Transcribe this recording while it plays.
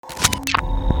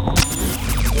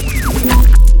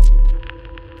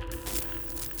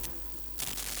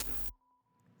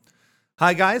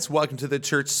Hi guys, welcome to the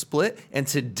Church Split, and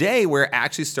today we're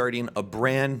actually starting a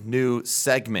brand new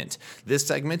segment. This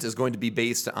segment is going to be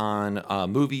based on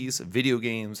movies, video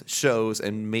games, shows,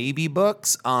 and maybe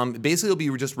books. Basically,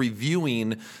 we'll be just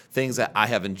reviewing things that I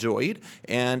have enjoyed,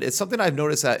 and it's something I've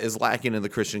noticed that is lacking in the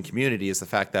Christian community is the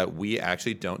fact that we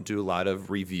actually don't do a lot of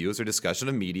reviews or discussion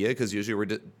of media, because usually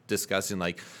we're discussing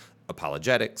like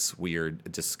apologetics, we're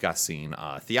discussing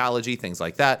theology, things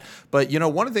like that. But,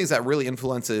 one of the things that really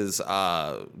influences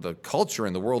the culture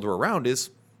and the world we're around is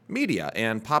media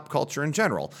and pop culture in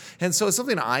general. And so it's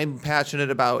something I'm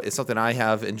passionate about. It's something I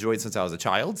have enjoyed since I was a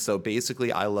child. So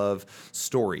basically, I love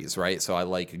stories, right? So I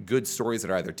like good stories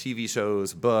that are either TV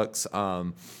shows, books,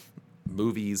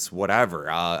 movies,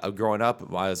 whatever. Growing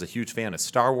up, I was a huge fan of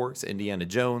Star Wars, Indiana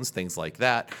Jones, things like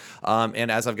that. And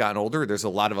as I've gotten older, there's a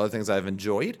lot of other things I've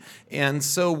enjoyed. And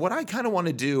so what I kind of want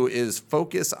to do is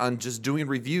focus on just doing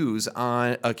reviews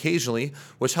on occasionally,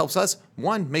 which helps us,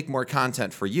 one, make more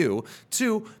content for you,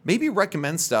 two, maybe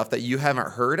recommend stuff that you haven't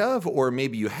heard of, or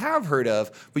maybe you have heard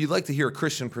of, but you'd like to hear a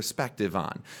Christian perspective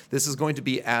on. This is going to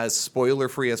be as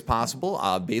spoiler-free as possible.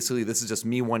 Basically, this is just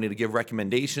me wanting to give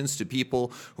recommendations to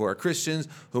people who are Christians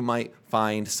who might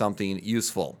find something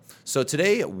useful. So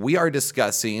today we are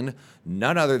discussing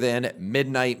none other than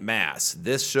Midnight Mass,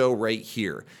 this show right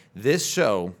here. This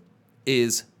show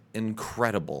is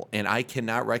incredible, and I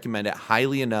cannot recommend it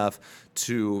highly enough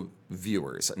to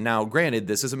viewers. Now, granted,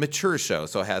 this is a mature show,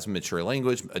 so it has mature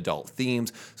language, adult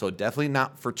themes, so definitely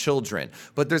not for children.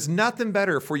 But there's nothing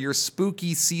better for your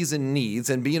spooky season needs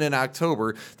and being in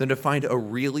October than to find a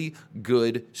really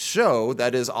good show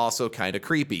that is also kind of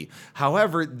creepy.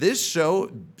 However, this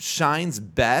show shines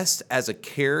best as a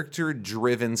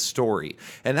character-driven story,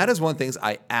 and that is one of the things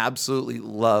I absolutely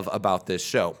love about this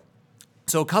show.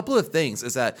 So a couple of things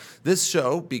is that this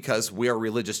show, because we are a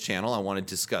religious channel, I want to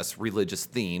discuss religious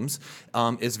themes,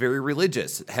 is very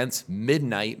religious, hence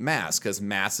Midnight Mass, because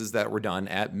masses that were done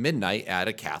at midnight at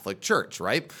a Catholic church,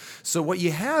 right? So what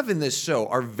you have in this show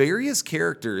are various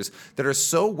characters that are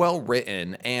so well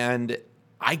written, and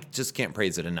I just can't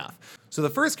praise it enough. So the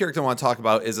first character I want to talk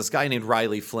about is this guy named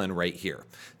Riley Flynn right here.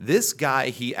 This guy,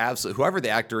 he absolutely, whoever the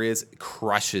actor is,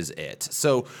 crushes it.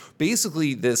 So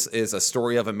basically, this is a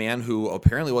story of a man who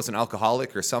apparently was an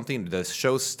alcoholic or something. The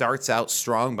show starts out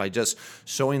strong by just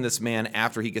showing this man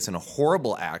after he gets in a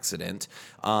horrible accident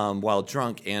while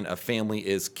drunk, and a family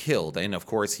is killed. And of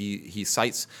course, he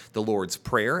cites the Lord's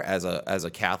Prayer as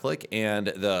a Catholic, and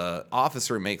the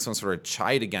officer makes some sort of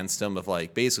chide against him of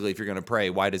like, basically, if you're going to pray,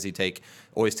 why does he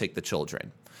always take the children?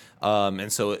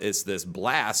 And so it's this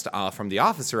blast from the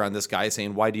officer on this guy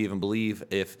saying, why do you even believe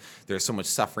if there's so much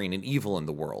suffering and evil in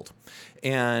the world?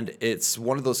 And it's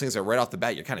one of those things that right off the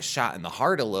bat, you're kind of shot in the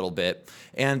heart a little bit.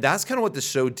 And that's kind of what the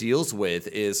show deals with,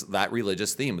 is that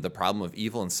religious theme, the problem of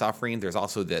evil and suffering. There's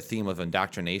also the theme of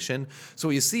indoctrination. So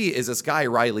what you see is this guy,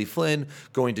 Riley Flynn,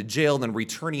 going to jail and then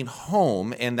returning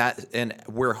home. And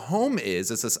where home is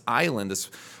this island,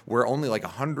 where only like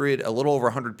a little over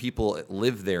 100 people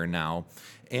live there now.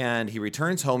 And he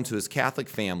returns home to his Catholic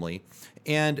family.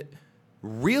 And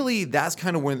really, that's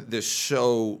kind of when the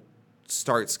show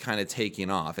starts kind of taking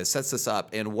off. It sets this up.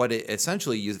 And what it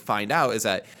essentially you find out is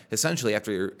that essentially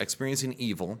after experiencing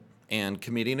evil and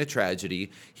committing a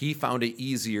tragedy, he found it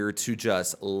easier to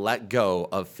just let go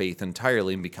of faith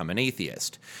entirely and become an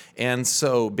atheist. And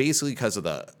so basically because of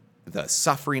the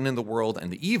suffering in the world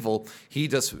and the evil, he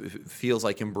just feels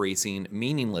like embracing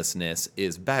meaninglessness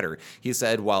is better. He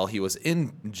said while he was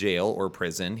in jail or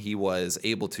prison, he was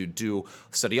able to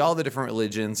study all the different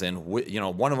religions, and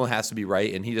one of them has to be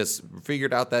right, and he just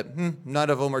figured out that none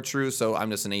of them are true, so I'm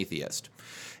just an atheist.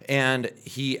 And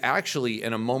he actually,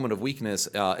 in a moment of weakness,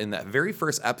 in that very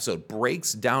first episode,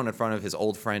 breaks down in front of his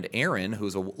old friend Erin,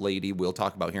 who's a lady we'll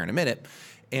talk about here in a minute,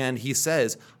 and he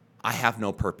says, I have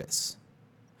no purpose.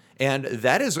 And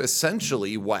that is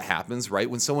essentially what happens, right,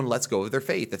 when someone lets go of their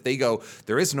faith. If they go,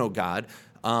 there is no God,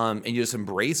 and you just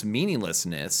embrace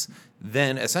meaninglessness,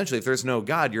 then essentially if there's no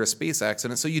God, you're a space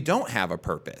accident, so you don't have a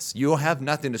purpose. You have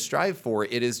nothing to strive for.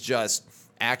 It is just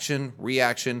action,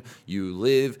 reaction, you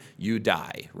live, you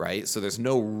die, right? So there's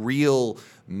no real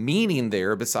meaning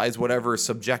there besides whatever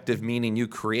subjective meaning you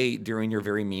create during your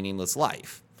very meaningless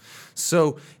life.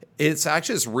 So it's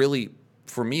actually just really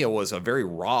for me, it was a very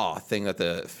raw thing that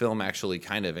the film actually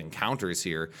kind of encounters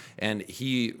here. And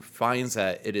he finds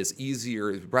that it is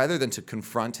easier, rather than to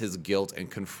confront his guilt and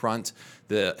confront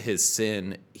his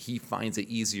sin, he finds it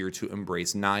easier to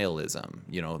embrace nihilism,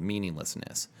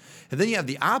 meaninglessness. And then you have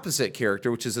the opposite character,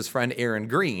 which is his friend Aaron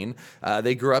Green.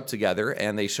 They grew up together,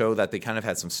 and they show that they kind of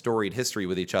had some storied history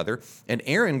with each other. And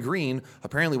Aaron Green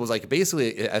apparently was like,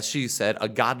 basically, as she said, a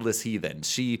godless heathen.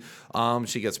 She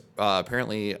gets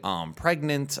apparently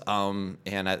pregnant, and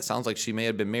it sounds like she may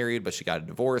have been married, but she got a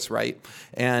divorce, right?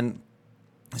 And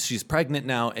she's pregnant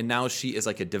now, and now she is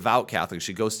like a devout Catholic.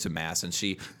 She goes to Mass, and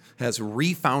she has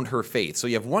refound her faith. So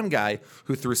you have one guy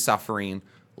who, through suffering,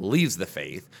 leaves the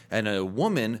faith, and a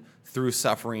woman through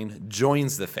suffering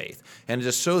joins the faith. And it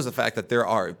just shows the fact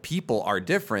that people are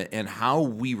different, and how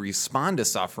we respond to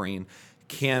suffering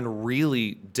can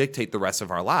really dictate the rest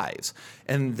of our lives,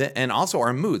 and also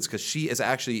our moods, because she is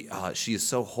actually she is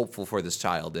so hopeful for this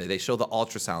child. They show the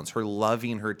ultrasounds, her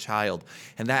loving her child,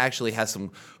 and that actually has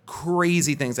some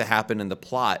crazy things that happen in the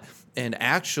plot. And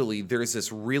actually, there's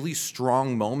this really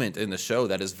strong moment in the show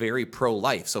that is very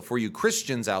pro-life. So for you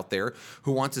Christians out there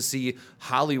who want to see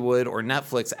Hollywood or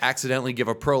Netflix accidentally give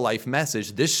a pro-life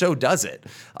message, this show does it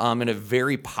in a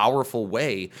very powerful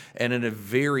way, and in a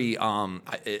very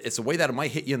it's a way that it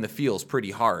might hit you in the feels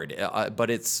pretty hard.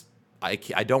 But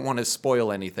I don't want to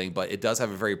spoil anything, but it does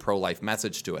have a very pro-life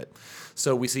message to it.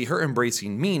 So we see her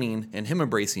embracing meaning and him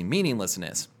embracing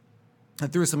meaninglessness.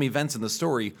 And through some events in the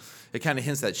story, it kind of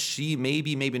hints that she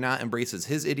maybe not embraces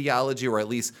his ideology, or at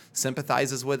least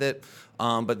sympathizes with it.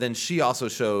 But then she also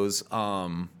shows,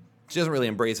 she doesn't really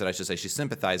embrace it, I should say. She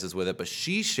sympathizes with it, but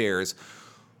she shares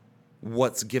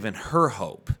what's given her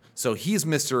hope. So he's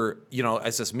Mr.,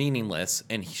 it's just meaningless.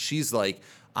 And she's like,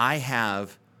 I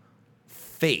have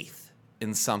faith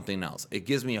in something else. It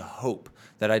gives me a hope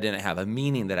that I didn't have, a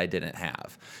meaning that I didn't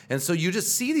have. And so you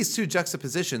just see these two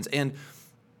juxtapositions. And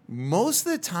most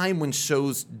of the time when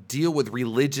shows deal with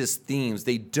religious themes,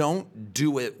 they don't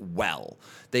do it well.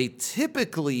 They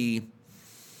typically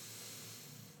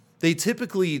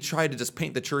try to just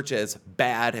paint the church as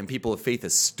bad and people of faith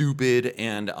as stupid,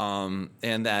 and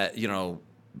that,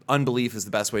 unbelief is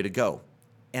the best way to go.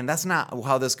 And that's not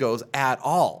how this goes at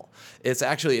all.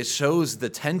 It shows the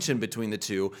tension between the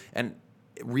two and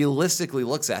realistically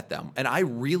looks at them. And I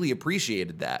really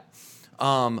appreciated that.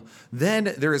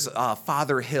 Then there's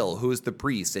Father Hill, who is the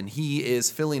priest, and he is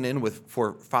filling in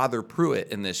for Father Pruitt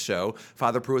in this show.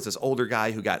 Father Pruitt's this older guy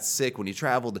who got sick when he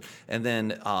traveled, and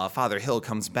then Father Hill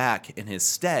comes back in his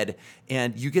stead,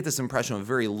 and you get this impression of a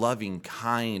very loving,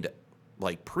 kind,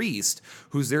 priest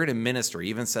who's there to minister. He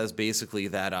even says basically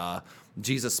that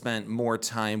Jesus spent more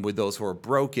time with those who are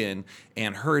broken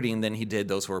and hurting than he did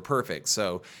those who are perfect.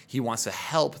 So he wants to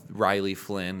help Riley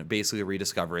Flynn basically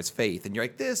rediscover his faith. And you're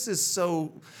like, this is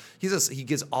so... He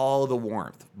gives all the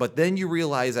warmth. But then you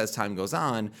realize as time goes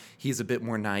on, he's a bit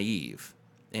more naive.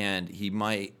 And he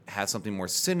might have something more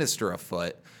sinister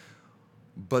afoot.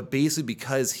 But basically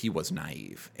because he was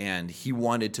naive and he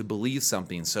wanted to believe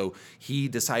something, so he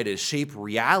decided to shape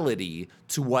reality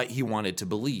to what he wanted to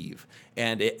believe.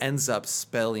 And it ends up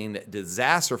spelling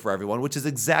disaster for everyone, which is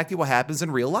exactly what happens in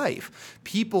real life.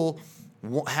 People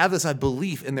have this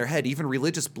belief in their head, even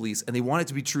religious beliefs, and they want it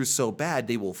to be true so bad,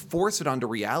 they will force it onto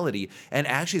reality, and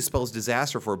actually spells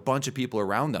disaster for a bunch of people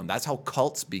around them. That's how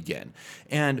cults begin.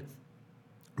 And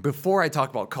before I talk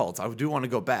about cults, I do want to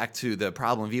go back to the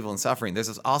problem of evil and suffering.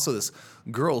 There's also this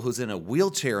girl who's in a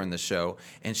wheelchair in the show,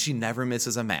 and she never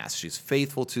misses a mass. She's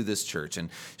faithful to this church, and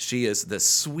she is this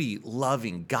sweet,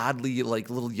 loving, godly,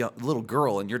 little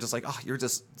girl. And you're just like,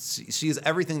 she is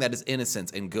everything that is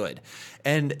innocent and good.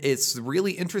 And it's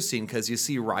really interesting because you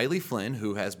see Riley Flynn,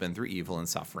 who has been through evil and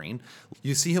suffering.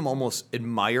 You see him almost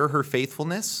admire her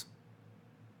faithfulness.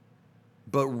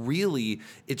 But really,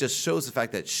 it just shows the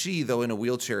fact that she, though in a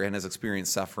wheelchair and has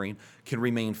experienced suffering, can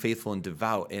remain faithful and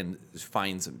devout, and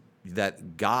finds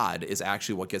that God is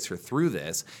actually what gets her through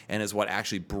this and is what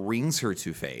actually brings her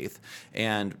to faith.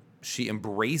 And she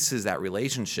embraces that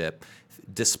relationship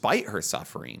despite her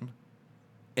suffering.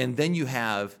 And then you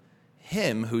have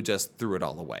him who just threw it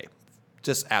all away.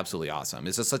 Just absolutely awesome.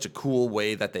 It's just such a cool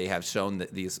way that they have shown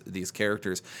these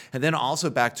characters. And then also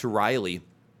back to Riley.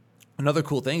 Another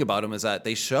cool thing about them is that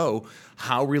they show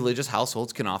how religious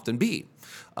households can often be.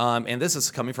 And this is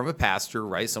coming from a pastor,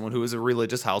 right? Someone who is a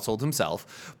religious household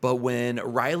himself. But when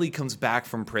Riley comes back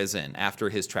from prison after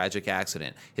his tragic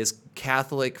accident, his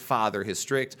Catholic father, his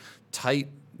strict, tight,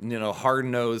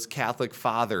 hard-nosed Catholic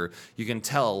father, you can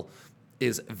tell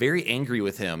is very angry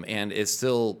with him and is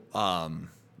still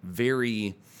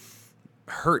very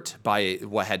hurt by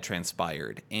what had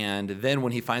transpired. And then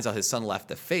when he finds out his son left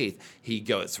the faith, he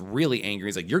gets really angry.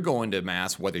 He's like, you're going to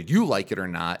mass whether you like it or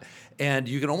not. And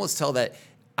you can almost tell that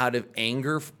out of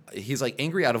anger, he's like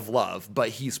angry out of love, but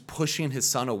he's pushing his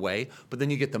son away. But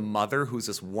then you get the mother, who's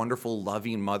this wonderful,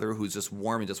 loving mother who's just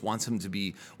warm and just wants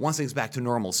things back to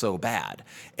normal so bad.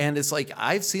 And it's like,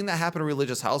 I've seen that happen in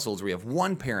religious households where you have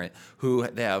one parent who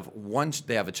they have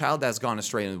a child that's gone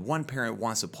astray, and one parent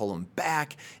wants to pull him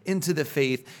back into the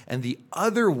faith, and the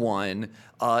other one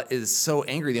is so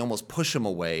angry they almost push him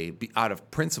away out of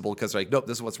principle, because they're like, nope,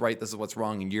 this is what's right, this is what's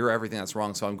wrong, and you're everything that's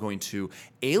wrong, so I'm going to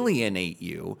alienate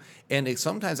you. And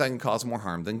sometimes that can cause more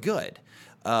harm than good.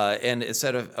 And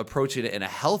instead of approaching it in a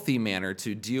healthy manner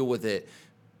to deal with it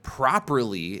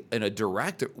properly in a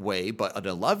direct way, but in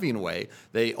a loving way,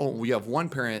 we have one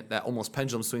parent that almost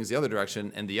pendulum swings the other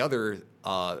direction, and the other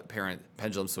parent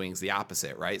pendulum swings the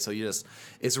opposite, right? So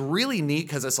it's really neat,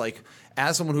 because it's like,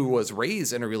 as someone who was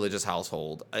raised in a religious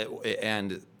household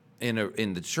and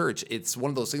in the church, it's one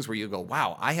of those things where you go,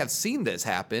 wow, I have seen this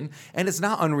happen, and it's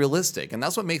not unrealistic. And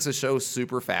that's what makes the show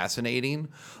super fascinating.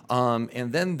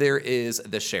 And then there is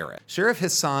the sheriff. Sheriff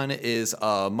Hassan is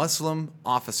a Muslim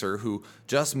officer who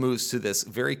just moves to this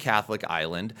very Catholic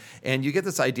island. And you get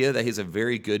this idea that he's a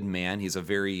very good man. He's a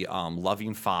very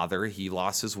loving father. He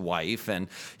lost his wife, and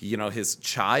his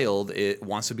child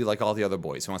wants to be like all the other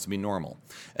boys. He wants to be normal.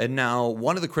 And now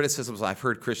one of the criticisms I've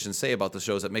heard Christians say about the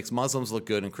show is it makes Muslims look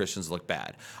good and Christians look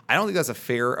bad. I don't think that's a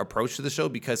fair approach to the show,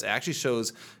 because it actually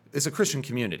shows it's a Christian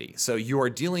community. So you are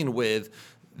dealing with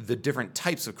the different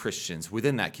types of Christians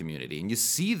within that community, and you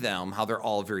see them, how they're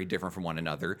all very different from one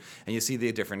another, and you see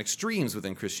the different extremes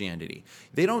within Christianity.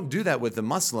 They don't do that with the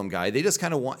Muslim guy. They just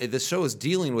kind of this show is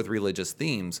dealing with religious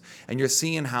themes, and you're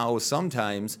seeing how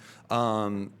sometimes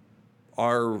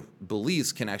our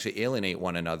beliefs can actually alienate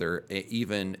one another,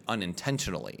 even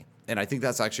unintentionally. And I think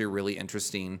that's actually a really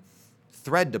interesting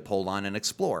thread to pull on and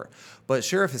explore. But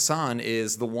Sheriff Hassan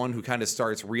is the one who kind of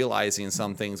starts realizing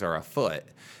some things are afoot,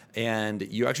 and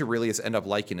you actually really end up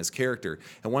liking his character.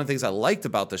 And one of the things I liked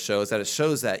about the show is that it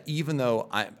shows that even though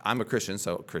I'm a Christian,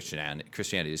 so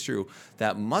Christianity is true,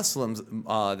 that Muslims,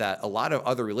 that a lot of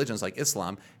other religions like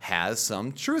Islam has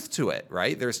some truth to it,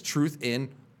 right? There's truth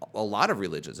in a lot of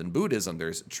religions. In Buddhism,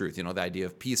 there's truth, the idea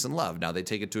of peace and love. Now, they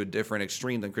take it to a different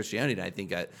extreme than Christianity, and I think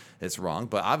that it's wrong.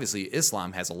 But obviously,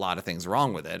 Islam has a lot of things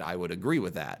wrong with it. I would agree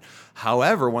with that.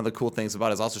 However, one of the cool things about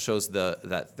it is also shows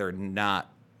that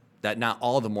not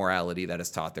all the morality that is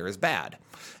taught there is bad.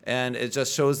 And it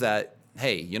just shows that,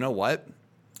 hey, you know what?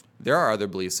 There are other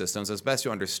belief systems. It's best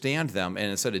you understand them, and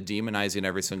instead of demonizing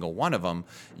every single one of them,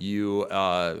 you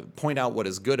point out what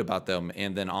is good about them,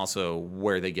 and then also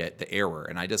where they get the error.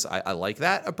 And I like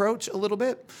that approach a little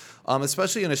bit,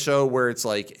 especially in a show where it's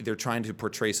like they're trying to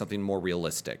portray something more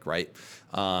realistic, right?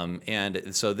 But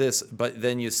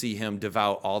then you see him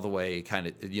devout all the way kind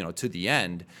of, to the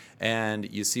end,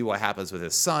 and you see what happens with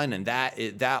his son, and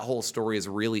that whole story is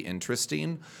really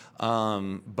interesting.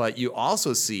 But you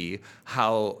also see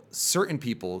how certain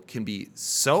people can be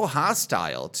so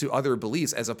hostile to other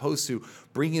beliefs, as opposed to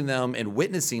bringing them and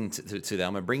witnessing to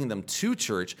them and bringing them to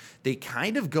church. They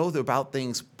kind of go about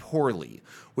things poorly,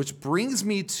 which brings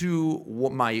me to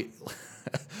what my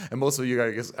and most of you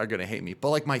guys are going to hate me, but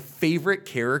like my favorite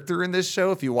character in this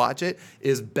show, if you watch it,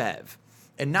 is Bev.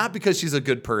 And not because she's a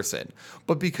good person,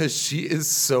 but because she is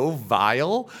so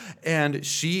vile. And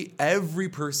every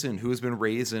person who has been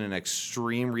raised in an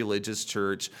extreme religious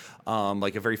church,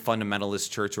 like a very fundamentalist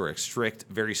church, or a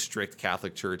very strict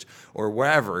Catholic church, or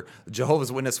wherever,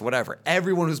 Jehovah's Witness, whatever,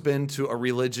 everyone who's been to a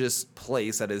religious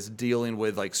place that is dealing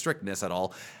with like strictness at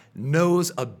all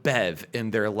knows a Bev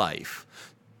in their life.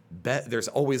 There's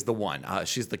always the one.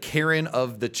 She's the Karen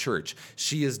of the church.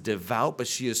 She is devout, but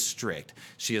she is strict.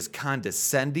 She is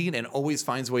condescending and always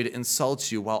finds a way to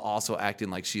insult you while also acting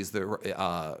like she's the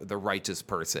righteous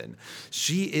person.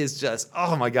 She is just,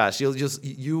 oh my gosh.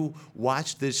 You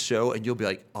watch this show and you'll be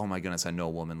like, oh my goodness, I know a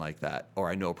woman like that, or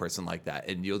I know a person like that.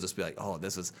 And you'll just be like, oh,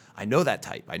 I know that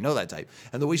type. I know that type.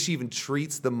 And the way she even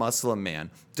treats the Muslim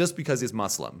man just because he's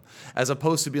Muslim, as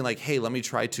opposed to being like, hey, let me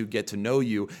try to get to know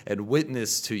you and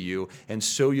witness to you and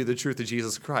show you the truth of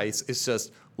Jesus Christ. It's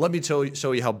just, let me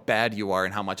show you how bad you are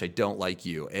and how much I don't like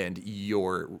you and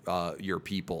your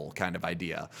people kind of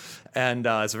idea. And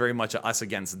it's very much a us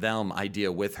against them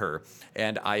idea with her.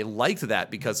 And I liked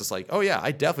that, because it's like, oh yeah,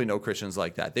 I definitely know Christians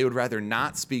like that. They would rather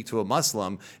not speak to a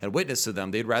Muslim and witness to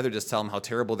them. They'd rather just tell them how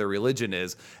terrible their religion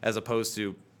is, as opposed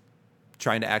to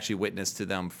trying to actually witness to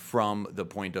them from the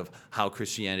point of how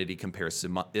Christianity compares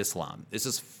to Islam. It's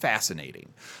just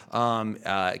fascinating,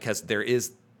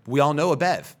 because we all know a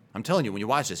Bev. I'm telling you, when you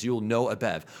watch this, you'll know a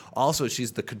Bev. Also,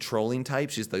 she's the controlling type.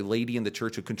 She's the lady in the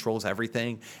church who controls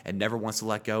everything and never wants to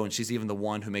let go. And she's even the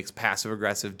one who makes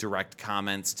passive-aggressive, direct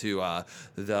comments to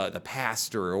the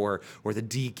pastor or the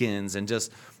deacons, and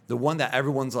just the one that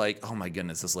everyone's like, oh my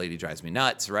goodness, this lady drives me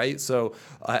nuts, right? So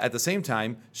at the same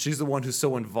time, she's the one who's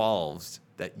so involved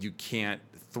that you can't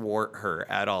thwart her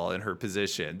at all in her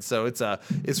position. So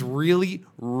it's really,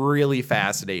 really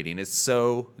fascinating. It's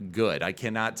so good. I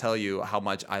cannot tell you how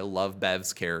much I love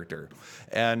Bev's character.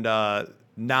 And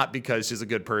not because she's a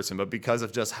good person, but because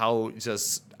of just how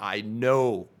just I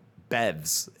know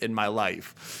Bevs in my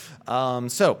life.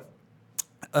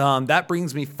 That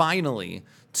brings me finally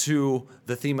to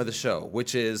the theme of the show,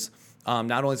 which is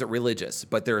not only is it religious,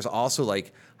 but there's also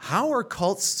like, how are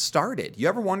cults started? You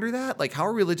ever wonder that? Like, how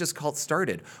are religious cults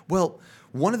started? Well,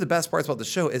 one of the best parts about the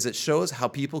show is it shows how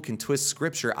people can twist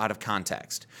scripture out of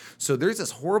context. So there's this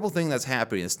horrible thing that's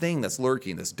happening, this thing that's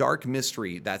lurking, this dark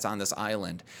mystery that's on this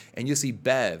island. And you see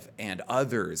Bev and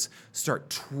others start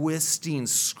twisting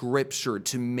scripture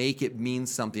to make it mean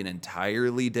something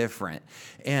entirely different.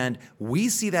 And we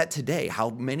see that today,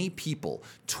 how many people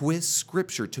twist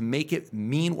scripture to make it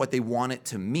mean what they want it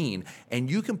to mean.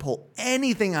 And you can pull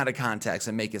anything out of context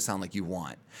and make it sound like you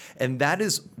want. And that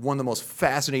is one of the most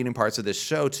fascinating parts of this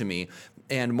show to me,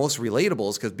 and most relatable,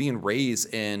 is because being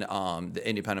raised in the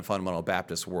independent fundamental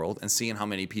Baptist world and seeing how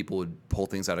many people would pull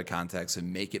things out of context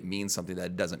and make it mean something that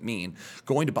it doesn't mean,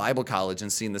 going to Bible college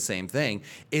and seeing the same thing,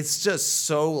 it's just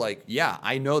so like, yeah,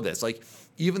 I know this. Like,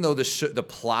 even though the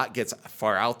plot gets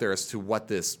far out there as to what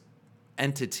this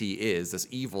entity is, this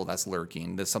evil that's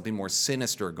lurking, there's something more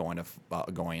sinister going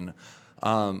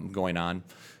on.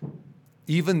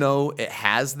 Even though it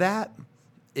has that,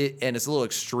 and it's a little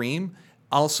extreme,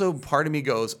 also part of me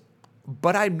goes,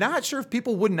 but I'm not sure if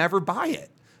people would never buy it,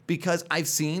 because I've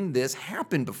seen this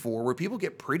happen before where people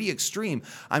get pretty extreme.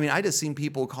 I mean, I just seen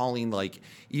people calling, like,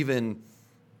 even,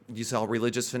 you saw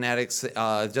religious fanatics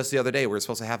just the other day, we were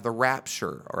supposed to have the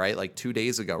rapture, all right, like 2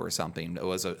 days ago or something. It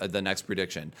was the next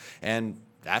prediction. And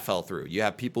that fell through. You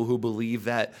have people who believe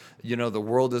that, the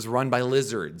world is run by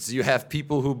lizards. You have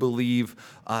people who believe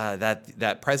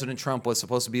that President Trump was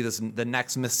supposed to be the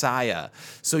next Messiah.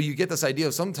 So you get this idea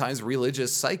of sometimes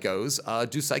religious psychos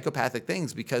do psychopathic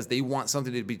things because they want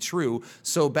something to be true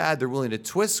so bad they're willing to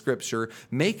twist scripture,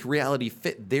 make reality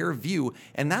fit their view.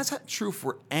 And that's not true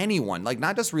for anyone, like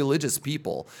not just religious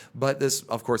people, but this,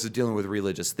 of course, is dealing with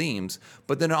religious themes.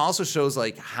 But then it also shows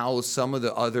like how some of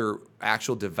the other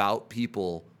actual devout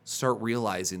people start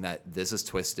realizing that this is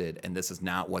twisted and this is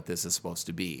not what this is supposed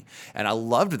to be. And I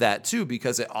loved that too,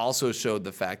 because it also showed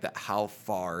the fact that how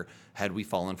far had we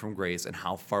fallen from grace and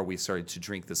how far we started to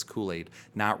drink this Kool-Aid,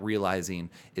 not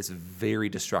realizing its very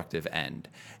destructive end.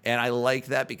 And I like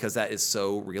that because that is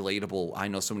so relatable. I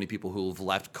know so many people who've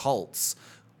left cults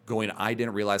going, I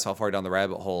didn't realize how far down the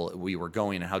rabbit hole we were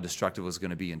going and how destructive it was going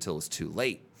to be until it was too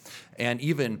late. And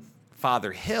even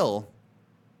Father Hill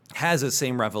has the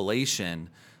same revelation,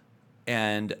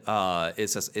 and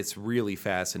it's really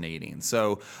fascinating.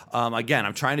 So again,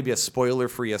 I'm trying to be as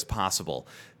spoiler-free as possible.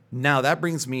 Now that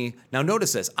brings me, now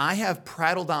notice this, I have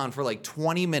prattled on for like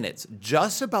 20 minutes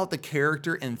just about the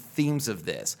character and themes of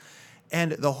this.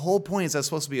 And the whole point is that's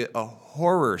supposed to be a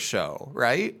horror show,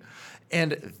 right?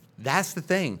 And that's the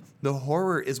thing. The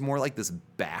horror is more like this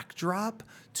backdrop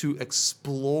to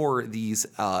explore these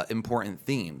important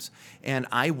themes. And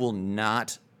I will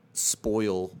not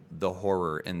spoil the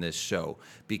horror in this show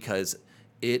because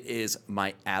it is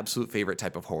my absolute favorite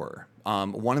type of horror.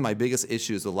 One of my biggest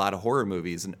issues with a lot of horror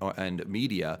movies and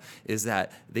media is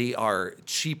that they are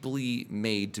cheaply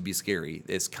made to be scary.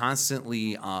 It's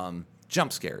constantly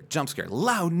jump scare,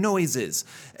 loud noises,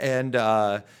 and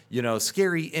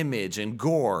scary image and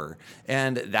gore.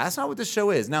 And that's not what the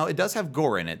show is. Now, it does have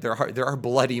gore in it. There are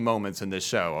bloody moments in this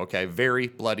show, okay? Very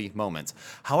bloody moments.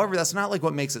 However, that's not like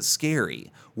what makes it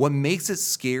scary. What makes it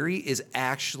scary is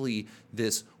actually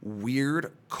this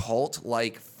weird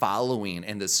cult-like following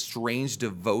and this strange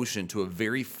devotion to a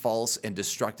very false and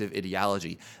destructive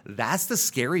ideology. That's the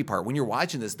scary part. When you're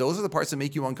watching this, those are the parts that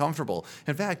make you uncomfortable.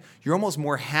 In fact, you're almost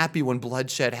more happy when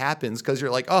bloodshed happens because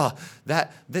you're like, oh,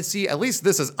 see, at least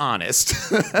this is honest.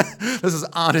 This is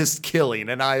honest killing,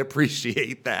 and I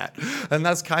appreciate that. And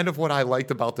that's kind of what I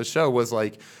liked about the show, was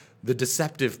like the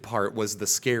deceptive part was the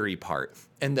scary part.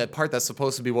 And the part that's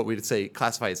supposed to be what we'd say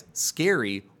classify as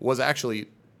scary was actually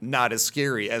not as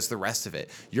scary as the rest of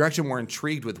it. You're actually more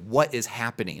intrigued with what is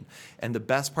happening. And the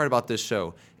best part about this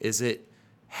show is it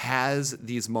has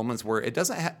these moments where it's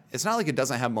not like it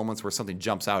doesn't have moments where something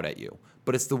jumps out at you,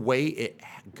 but it's the way it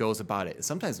goes about it.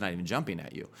 Sometimes not even jumping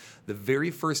at you. The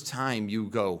very first time you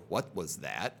go, what was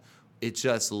that? It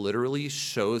just literally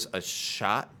shows a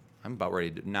shot. I'm about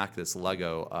ready to knock this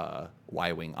Lego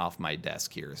Y-Wing off my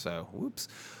desk here, so whoops.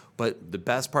 But the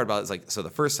best part about it is like, so the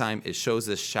first time it shows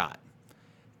this shot,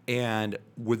 and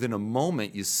within a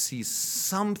moment you see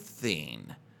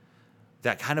something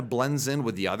that kind of blends in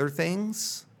with the other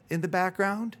things in the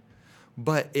background,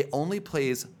 but it only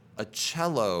plays a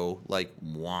cello like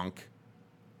wonk,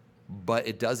 but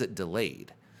it does it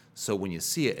delayed. So when you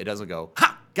see it, it doesn't go,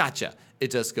 ha, gotcha.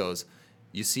 It just goes,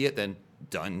 you see it, then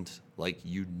done. Like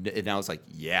and I was like,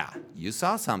 yeah, you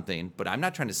saw something, but I'm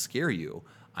not trying to scare you.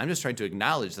 I'm just trying to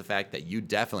acknowledge the fact that you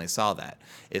definitely saw that.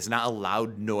 It's not a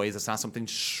loud noise. It's not something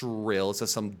shrill. It's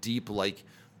just some deep, like,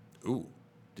 ooh,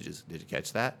 did you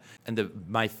catch that? And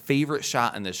my favorite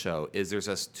shot in this show is there's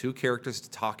just two characters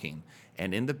talking,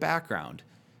 and in the background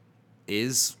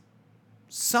is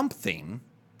something,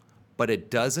 but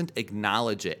it doesn't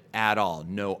acknowledge it at all.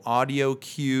 No audio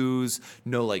cues,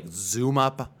 no like zoom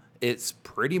up. It's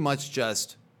pretty much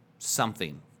just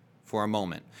something for a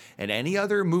moment. And any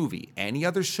other movie, any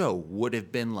other show would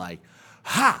have been like,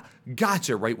 ha,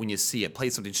 gotcha, right when you see it. Play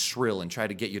something shrill and try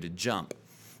to get you to jump.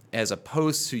 As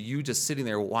opposed to you just sitting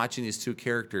there watching these two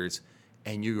characters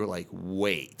and you're like,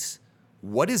 wait,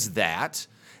 what is that?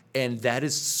 And that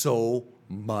is so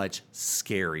much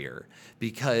scarier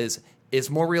because it's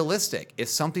more realistic. If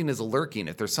something is lurking,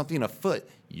 if there's something afoot,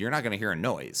 you're not going to hear a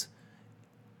noise.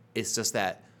 It's just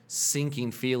that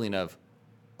sinking feeling of,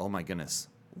 oh my goodness,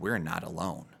 we're not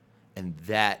alone. And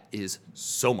that is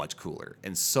so much cooler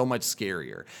and so much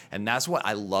scarier. And that's what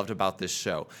I loved about this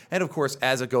show. And of course,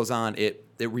 as it goes on, it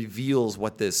reveals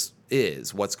what this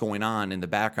is, what's going on in the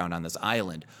background on this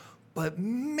island. But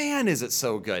man, is it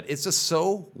so good. It's just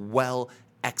so well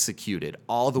executed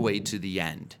all the way to the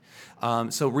end.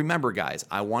 So remember, guys,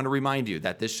 I want to remind you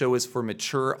that this show is for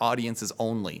mature audiences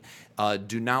only.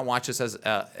 Do not watch this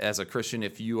as a Christian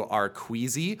if you are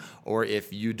queasy or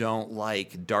if you don't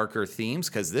like darker themes,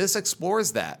 because this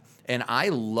explores that. And I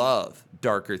love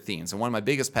darker themes. And one of my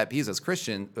biggest pet peeves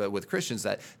as with Christians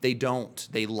that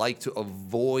they like to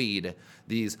avoid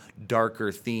these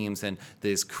darker themes and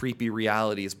these creepy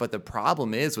realities. But the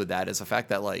problem is with that is the fact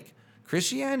that like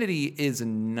Christianity is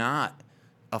not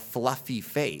a fluffy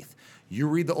faith. You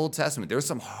read the Old Testament, there's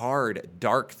some hard,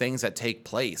 dark things that take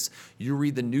place. You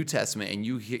read the New Testament and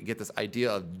you get this idea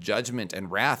of judgment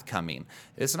and wrath coming.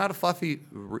 It's not a fluffy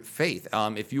faith.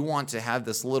 If you want to have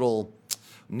this little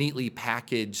neatly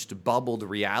packaged, bubbled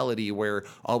reality where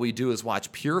all we do is watch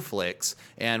pure flicks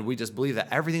and we just believe that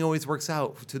everything always works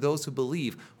out to those who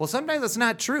believe, well, sometimes that's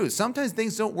not true. Sometimes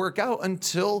things don't work out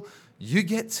until you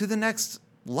get to the next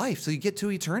life, so you get to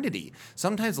eternity.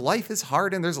 Sometimes life is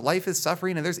hard and life is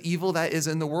suffering and there's evil that is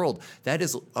in the world. That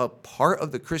is a part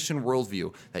of the Christian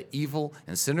worldview, that evil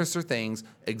and sinister things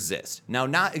exist. Now,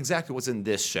 not exactly what's in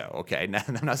this show, okay?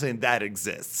 I'm not saying that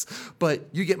exists, but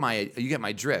you get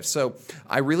my drift. So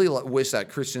I really wish that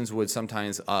Christians would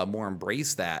sometimes more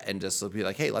embrace that and just be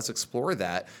like, hey, let's explore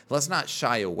that. Let's not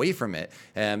shy away from it.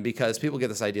 And because people get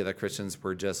this idea that Christians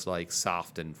were just like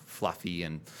soft and fluffy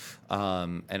and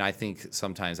I think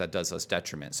sometimes that does us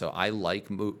detriment. So I like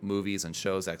movies and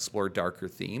shows that explore darker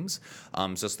themes,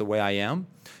 just the way I am.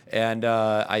 And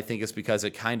I think it's because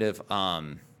it kind of,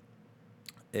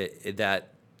 that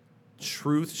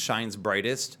truth shines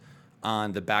brightest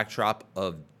on the backdrop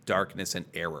of darkness and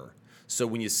error. So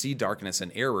when you see darkness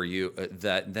and error,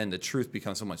 then the truth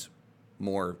becomes so much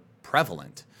more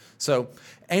prevalent. So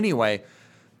anyway,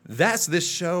 that's this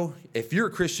show. If you're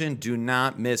a Christian, do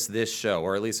not miss this show,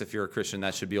 or at least if you're a Christian,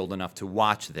 that should be old enough to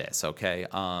watch this, okay?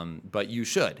 But you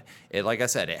should. Like I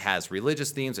said, it has religious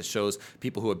themes. It shows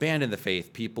people who abandon the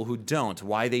faith, people who don't,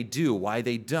 why they do, why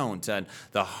they don't, and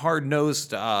the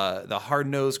hard-nosed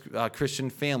Christian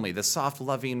family, the soft,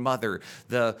 loving mother,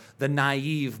 the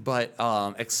naive but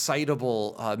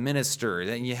excitable minister.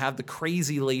 Then you have the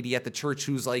crazy lady at the church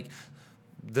who's like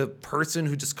the person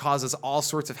who just causes all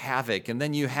sorts of havoc. And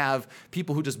then you have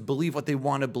people who just believe what they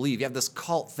want to believe. You have this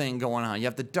cult thing going on. You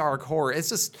have the dark horror. It's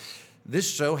just, this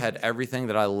show had everything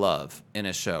that I love in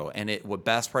a show. And what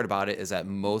best part about it is that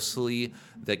mostly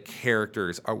the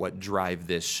characters are what drive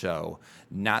this show,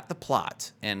 not the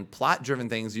plot. And plot-driven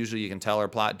things, usually you can tell are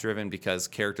plot-driven because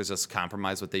characters just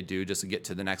compromise what they do just to get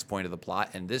to the next point of the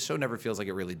plot. And this show never feels like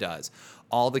it really does.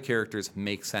 All the characters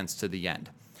make sense to the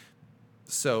end.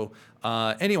 So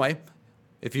anyway,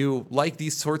 If you like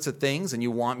these sorts of things and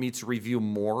you want me to review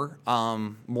more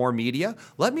media,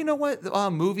 let me know what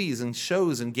movies and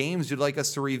shows and games you'd like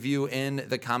us to review in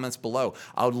the comments below.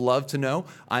 I would love to know.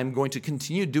 I'm going to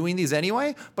continue doing these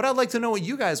anyway, but I'd like to know what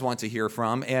you guys want to hear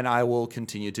from, and I will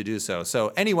continue to do so.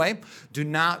 So anyway, do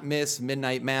not miss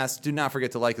Midnight Mass. Do not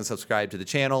forget to like and subscribe to the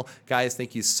channel. Guys,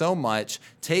 thank you so much.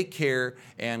 Take care,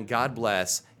 and God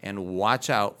bless. And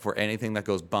watch out for anything that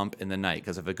goes bump in the night,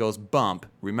 because if it goes bump,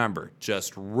 remember,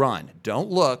 just run. Don't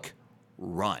look,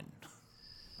 run.